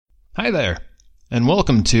Hi there, and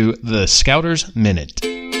welcome to the Scouters Minute.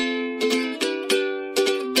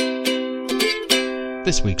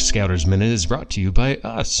 This week's Scouters Minute is brought to you by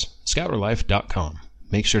us, ScouterLife.com.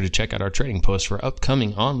 Make sure to check out our trading posts for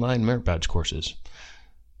upcoming online merit badge courses.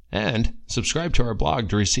 And subscribe to our blog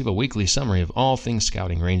to receive a weekly summary of all things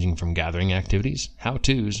scouting, ranging from gathering activities,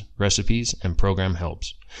 how-tos, recipes, and program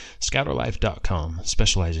helps. ScouterLife.com,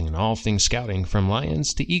 specializing in all things scouting from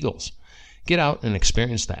lions to eagles. Get out and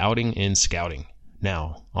experience the outing in scouting.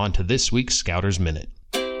 Now, on to this week's Scouters Minute.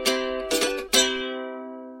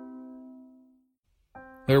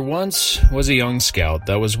 There once was a young scout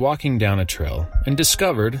that was walking down a trail and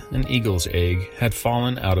discovered an eagle's egg had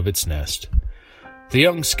fallen out of its nest. The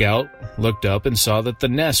young scout looked up and saw that the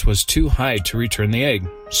nest was too high to return the egg,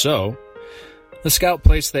 so the scout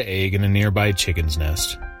placed the egg in a nearby chicken's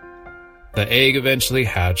nest. The egg eventually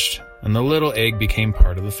hatched, and the little egg became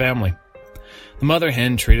part of the family. The mother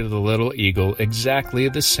hen treated the little eagle exactly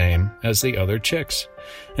the same as the other chicks,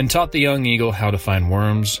 and taught the young eagle how to find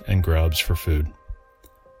worms and grubs for food.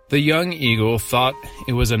 The young eagle thought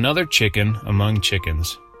it was another chicken among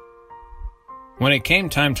chickens. When it came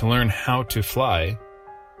time to learn how to fly,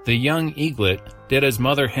 the young eaglet did as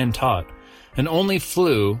mother hen taught, and only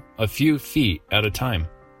flew a few feet at a time.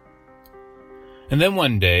 And then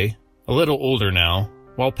one day, a little older now,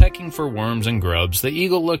 while pecking for worms and grubs, the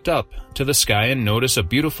eagle looked up to the sky and noticed a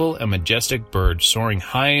beautiful and majestic bird soaring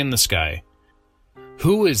high in the sky.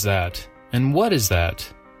 "Who is that, and what is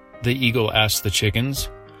that?" the eagle asked the chickens.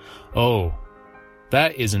 "Oh,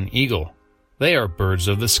 that is an eagle. They are birds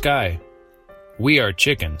of the sky. We are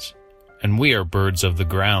chickens, and we are birds of the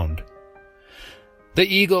ground." The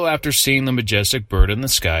eagle, after seeing the majestic bird in the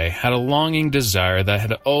sky, had a longing desire that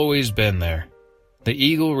had always been there. The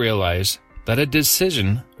eagle realized that a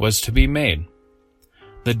decision was to be made.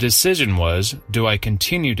 The decision was, do I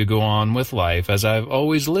continue to go on with life as I've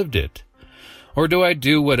always lived it? Or do I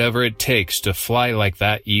do whatever it takes to fly like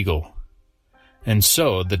that eagle? And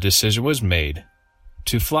so the decision was made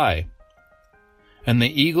to fly. And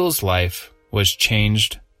the eagle's life was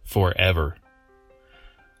changed forever.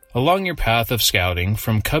 Along your path of scouting,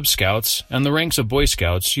 from Cub Scouts and the ranks of Boy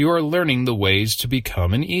Scouts, you are learning the ways to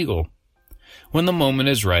become an eagle. When the moment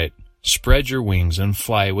is right, spread your wings and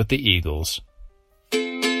fly with the eagles.